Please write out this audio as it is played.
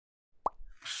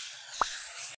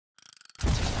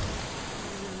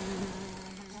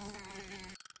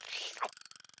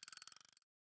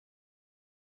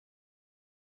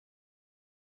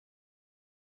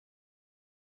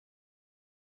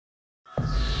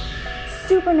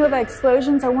supernova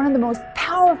explosions are one of the most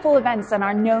powerful events in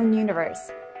our known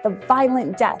universe, the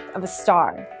violent death of a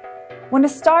star. When a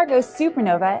star goes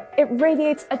supernova, it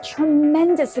radiates a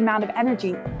tremendous amount of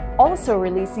energy, also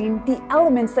releasing the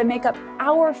elements that make up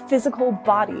our physical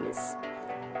bodies.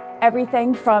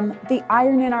 Everything from the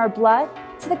iron in our blood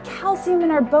to the calcium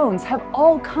in our bones have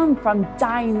all come from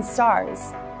dying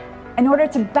stars. In order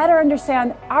to better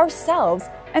understand ourselves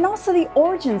and also the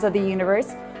origins of the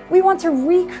universe, we want to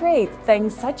recreate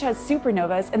things such as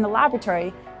supernovas in the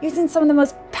laboratory using some of the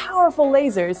most powerful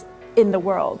lasers in the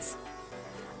world.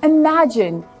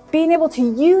 Imagine being able to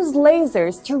use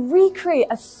lasers to recreate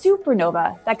a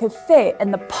supernova that could fit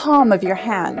in the palm of your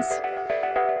hands.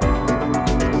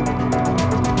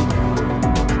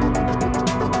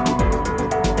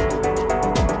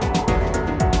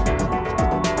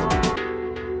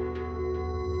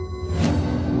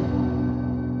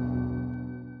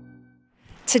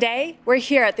 Today, we're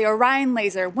here at the Orion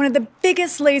Laser, one of the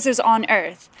biggest lasers on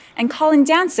Earth, and Colin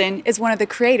Danson is one of the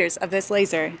creators of this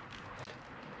laser.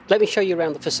 Let me show you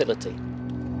around the facility.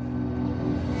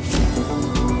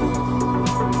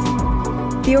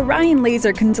 The Orion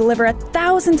Laser can deliver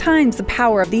 1,000 times the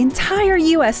power of the entire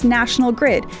US national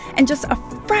grid in just a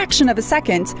fraction of a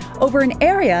second over an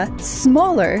area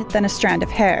smaller than a strand of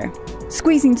hair.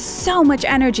 Squeezing so much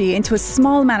energy into a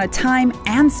small amount of time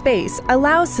and space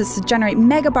allows us to generate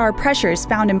megabar pressures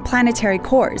found in planetary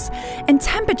cores and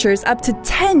temperatures up to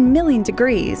 10 million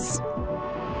degrees.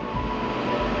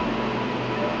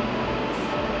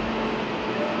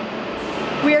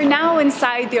 We are now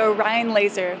inside the Orion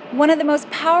Laser, one of the most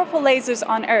powerful lasers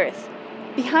on Earth.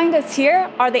 Behind us here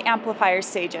are the amplifier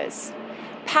stages.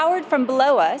 Powered from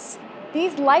below us,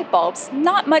 these light bulbs,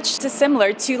 not much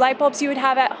dissimilar to light bulbs you would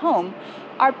have at home,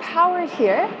 are powered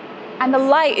here, and the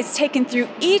light is taken through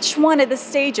each one of the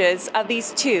stages of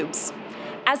these tubes.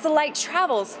 As the light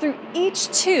travels through each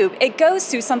tube, it goes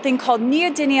through something called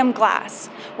neodymium glass,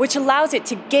 which allows it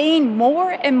to gain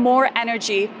more and more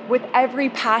energy with every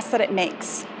pass that it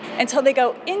makes, until they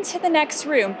go into the next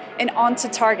room and onto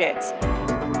target.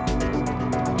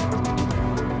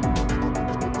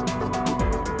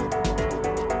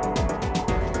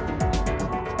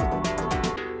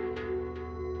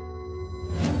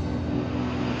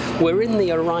 We're in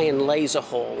the Orion Laser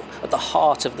Hall at the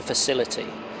heart of the facility,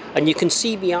 and you can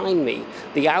see behind me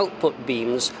the output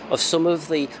beams of some of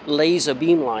the laser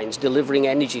beam lines delivering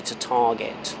energy to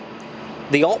target.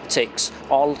 The optics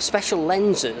are special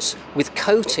lenses with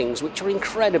coatings which are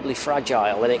incredibly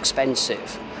fragile and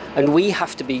expensive, and we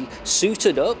have to be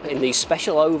suited up in these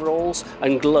special overalls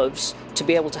and gloves to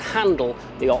be able to handle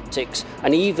the optics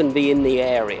and even be in the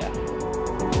area.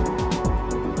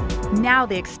 Now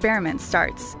the experiment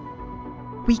starts.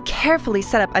 We carefully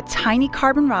set up a tiny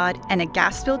carbon rod and a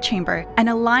gas-filled chamber and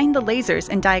align the lasers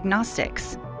and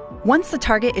diagnostics. Once the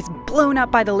target is blown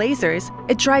up by the lasers,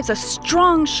 it drives a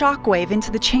strong shock wave into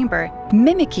the chamber,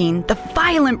 mimicking the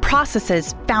violent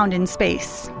processes found in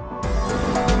space.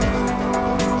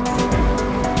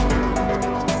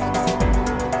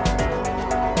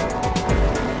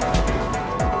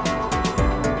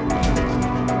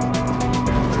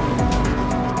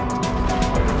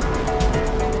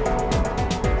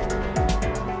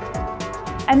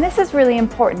 And this is really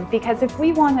important because if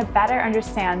we want to better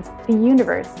understand the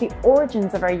universe, the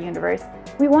origins of our universe,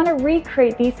 we want to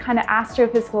recreate these kind of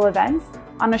astrophysical events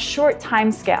on a short time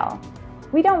scale.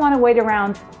 We don't want to wait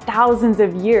around thousands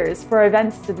of years for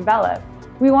events to develop.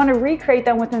 We want to recreate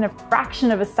them within a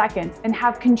fraction of a second and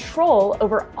have control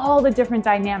over all the different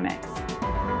dynamics.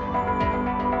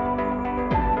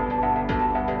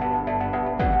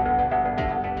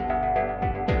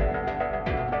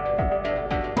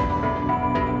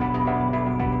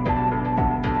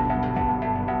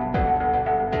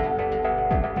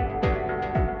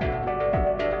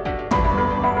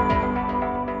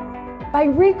 By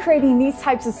recreating these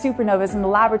types of supernovas in the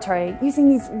laboratory using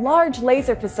these large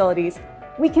laser facilities,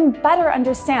 we can better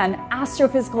understand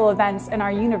astrophysical events in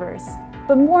our universe.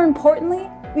 But more importantly,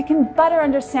 we can better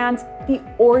understand the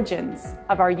origins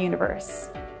of our universe.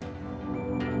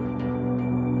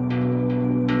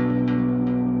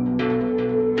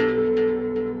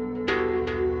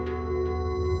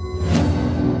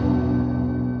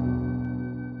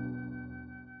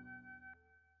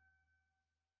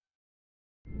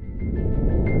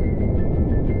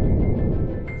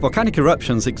 Volcanic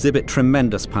eruptions exhibit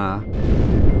tremendous power.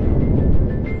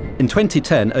 In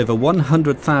 2010, over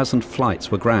 100,000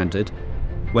 flights were grounded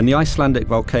when the Icelandic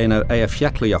volcano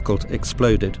Eyjafjallajökull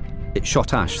exploded. It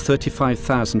shot ash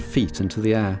 35,000 feet into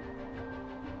the air.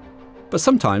 But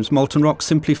sometimes molten rock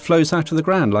simply flows out of the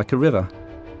ground like a river.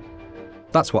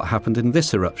 That's what happened in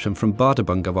this eruption from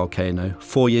Bardarbunga volcano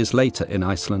 4 years later in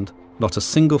Iceland. Not a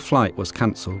single flight was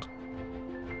cancelled.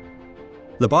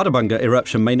 The Bardarbunga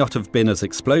eruption may not have been as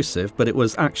explosive, but it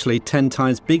was actually 10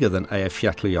 times bigger than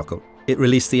Eyjafjallajökull. It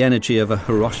released the energy of a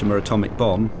Hiroshima atomic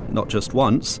bomb, not just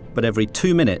once, but every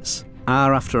 2 minutes,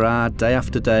 hour after hour, day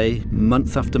after day,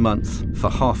 month after month, for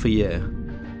half a year.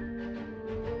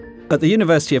 At the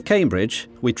University of Cambridge,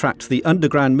 we tracked the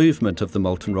underground movement of the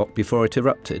molten rock before it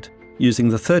erupted, using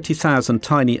the 30,000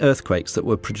 tiny earthquakes that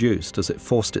were produced as it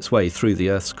forced its way through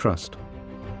the Earth's crust.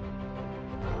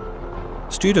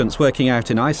 Students working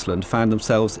out in Iceland found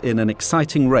themselves in an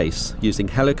exciting race using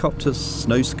helicopters,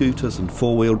 snow scooters and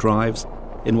four-wheel drives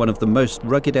in one of the most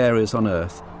rugged areas on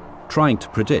Earth, trying to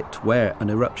predict where an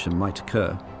eruption might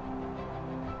occur.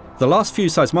 The last few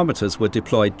seismometers were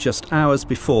deployed just hours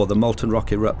before the molten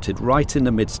rock erupted right in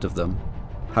the midst of them,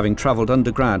 having travelled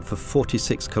underground for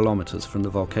 46 kilometres from the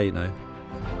volcano.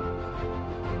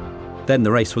 Then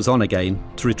the race was on again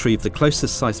to retrieve the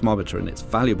closest seismometer and its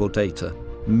valuable data,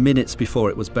 minutes before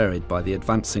it was buried by the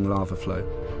advancing lava flow.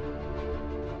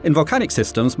 In volcanic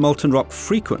systems, molten rock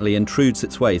frequently intrudes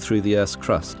its way through the Earth's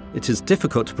crust. It is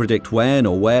difficult to predict when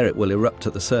or where it will erupt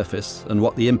at the surface and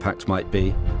what the impact might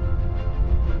be.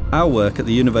 Our work at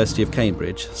the University of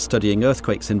Cambridge, studying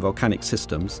earthquakes in volcanic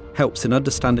systems, helps in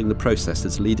understanding the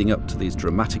processes leading up to these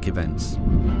dramatic events.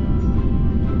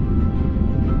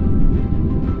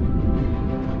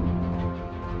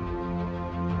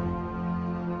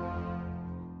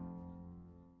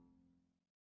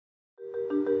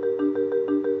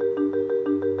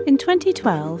 In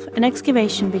 2012, an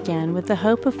excavation began with the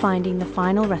hope of finding the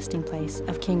final resting place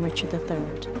of King Richard III.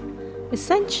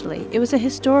 Essentially, it was a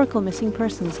historical missing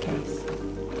persons case.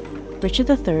 Richard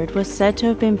III was said to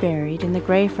have been buried in the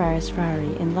Greyfriars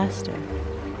Friary in Leicester.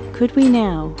 Could we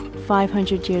now,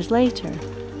 500 years later,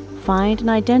 find and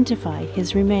identify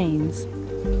his remains?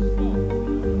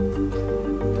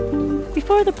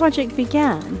 Before the project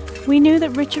began, we knew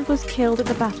that Richard was killed at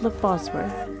the Battle of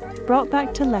Bosworth, brought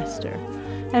back to Leicester,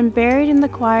 and buried in the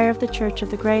choir of the Church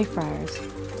of the Greyfriars.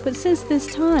 But since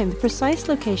this time, the precise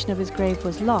location of his grave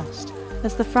was lost,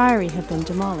 as the friary had been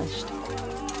demolished.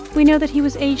 We know that he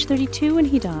was aged 32 when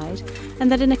he died,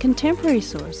 and that in a contemporary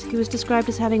source he was described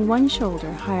as having one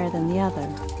shoulder higher than the other.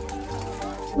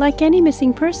 Like any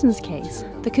missing persons case,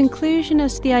 the conclusion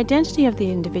as to the identity of the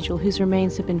individual whose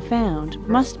remains have been found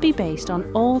must be based on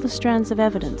all the strands of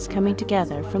evidence coming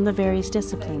together from the various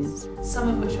disciplines. Some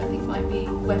of which I think might be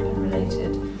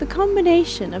weapon-related. The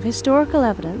combination of historical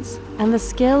evidence and the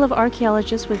skill of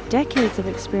archaeologists with decades of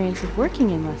experience of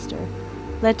working in Leicester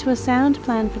led to a sound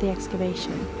plan for the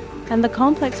excavation, and the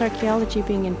complex archaeology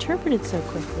being interpreted so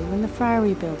quickly when the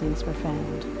friary buildings were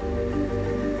found.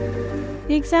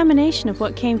 The examination of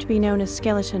what came to be known as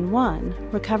Skeleton 1,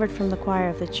 recovered from the choir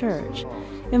of the church,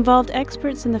 involved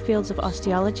experts in the fields of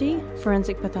osteology,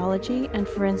 forensic pathology, and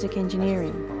forensic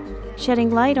engineering,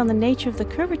 shedding light on the nature of the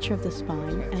curvature of the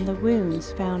spine and the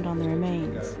wounds found on the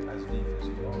remains.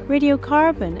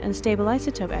 Radiocarbon and stable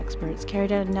isotope experts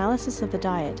carried out analysis of the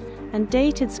diet and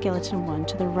dated Skeleton 1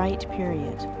 to the right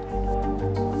period.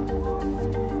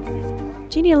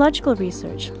 Genealogical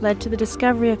research led to the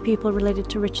discovery of people related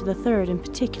to Richard III in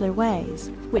particular ways,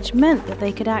 which meant that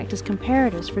they could act as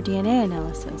comparators for DNA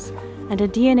analysis, and a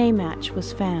DNA match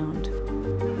was found.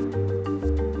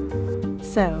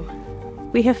 So,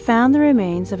 we have found the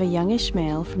remains of a youngish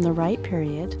male from the right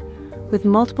period, with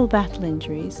multiple battle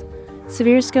injuries,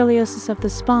 severe scoliosis of the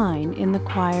spine in the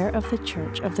choir of the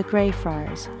Church of the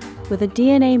Greyfriars, with a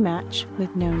DNA match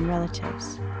with known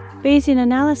relatives. Bayesian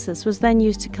analysis was then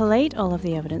used to collate all of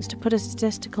the evidence to put a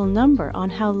statistical number on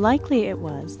how likely it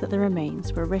was that the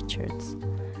remains were Richard's.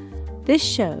 This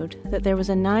showed that there was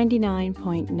a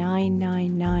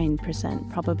 99.999%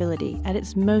 probability, at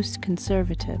its most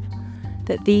conservative,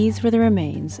 that these were the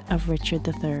remains of Richard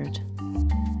III.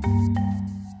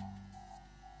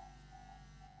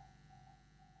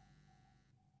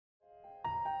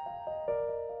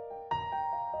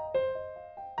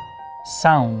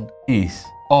 Sound is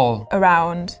all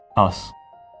around us.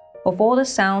 Of all the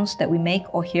sounds that we make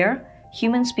or hear,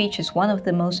 human speech is one of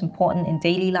the most important in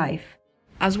daily life.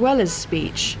 As well as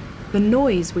speech, the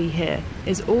noise we hear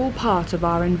is all part of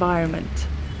our environment.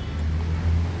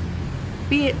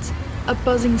 Be it a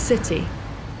buzzing city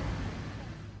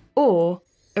or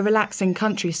a relaxing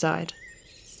countryside.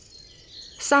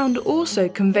 Sound also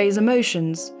conveys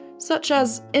emotions, such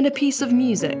as in a piece of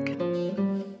music.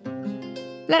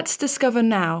 Let's discover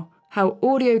now how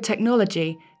audio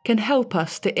technology can help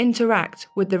us to interact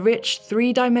with the rich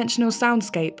three-dimensional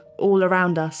soundscape all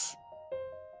around us.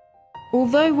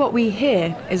 Although what we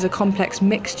hear is a complex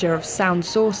mixture of sound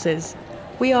sources,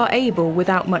 we are able,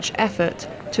 without much effort,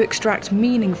 to extract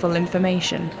meaningful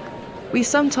information. We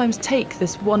sometimes take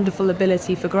this wonderful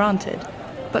ability for granted,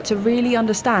 but to really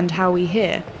understand how we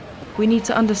hear, we need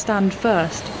to understand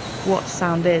first what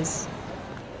sound is.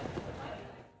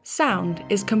 Sound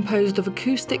is composed of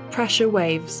acoustic pressure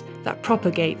waves that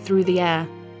propagate through the air.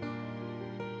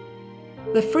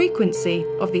 The frequency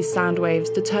of these sound waves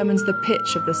determines the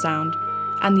pitch of the sound,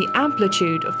 and the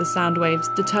amplitude of the sound waves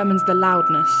determines the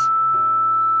loudness.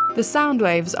 The sound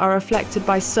waves are reflected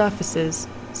by surfaces,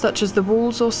 such as the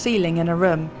walls or ceiling in a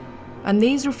room, and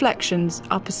these reflections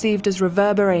are perceived as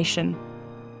reverberation.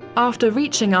 After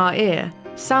reaching our ear,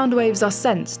 sound waves are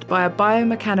sensed by a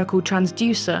biomechanical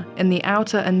transducer in the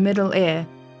outer and middle ear,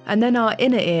 and then our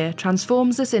inner ear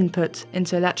transforms this input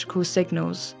into electrical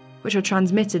signals, which are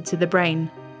transmitted to the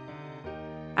brain.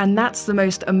 And that's the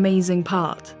most amazing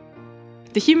part.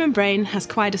 The human brain has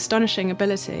quite astonishing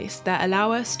abilities that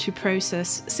allow us to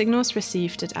process signals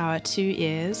received at our two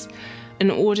ears in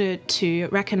order to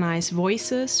recognize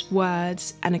voices,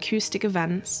 words, and acoustic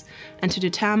events, and to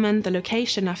determine the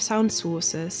location of sound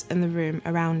sources in the room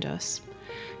around us.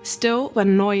 Still,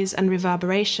 when noise and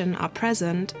reverberation are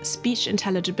present, speech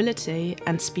intelligibility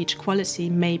and speech quality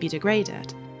may be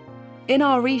degraded. In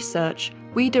our research,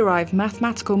 we derive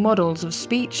mathematical models of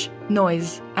speech,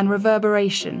 noise, and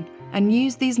reverberation, and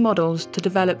use these models to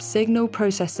develop signal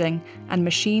processing and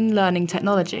machine learning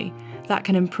technology that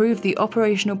can improve the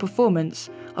operational performance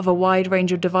of a wide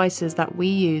range of devices that we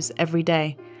use every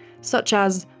day, such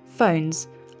as phones,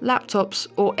 laptops,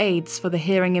 or aids for the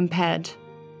hearing impaired.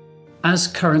 As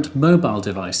current mobile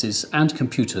devices and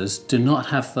computers do not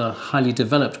have the highly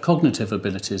developed cognitive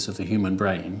abilities of the human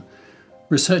brain,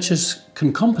 researchers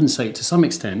can compensate to some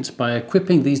extent by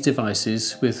equipping these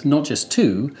devices with not just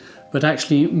two, but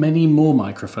actually many more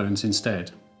microphones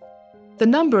instead. The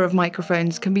number of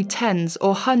microphones can be tens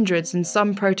or hundreds in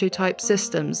some prototype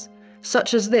systems,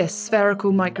 such as this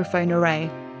spherical microphone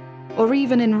array, or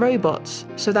even in robots,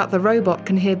 so that the robot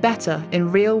can hear better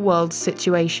in real-world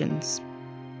situations.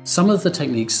 Some of the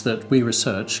techniques that we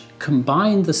research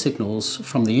combine the signals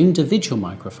from the individual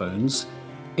microphones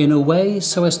in a way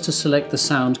so as to select the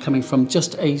sound coming from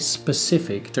just a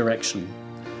specific direction.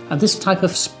 And this type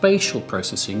of spatial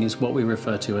processing is what we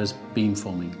refer to as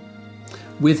beamforming.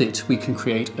 With it, we can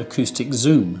create acoustic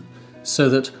zoom, so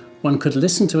that one could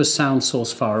listen to a sound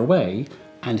source far away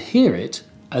and hear it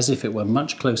as if it were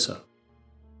much closer.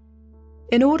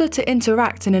 In order to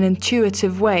interact in an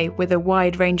intuitive way with a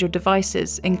wide range of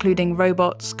devices, including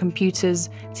robots, computers,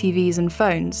 TVs, and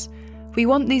phones, we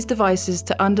want these devices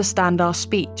to understand our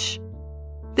speech.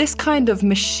 This kind of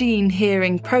machine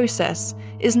hearing process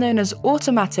is known as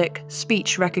automatic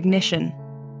speech recognition.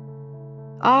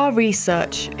 Our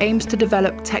research aims to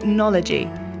develop technology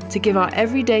to give our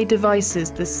everyday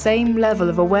devices the same level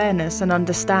of awareness and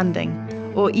understanding,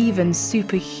 or even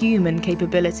superhuman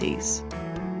capabilities.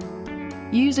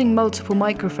 Using multiple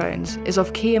microphones is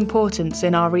of key importance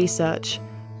in our research.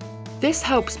 This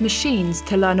helps machines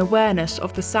to learn awareness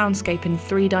of the soundscape in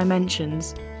 3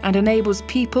 dimensions and enables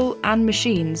people and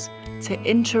machines to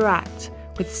interact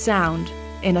with sound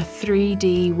in a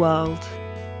 3D world.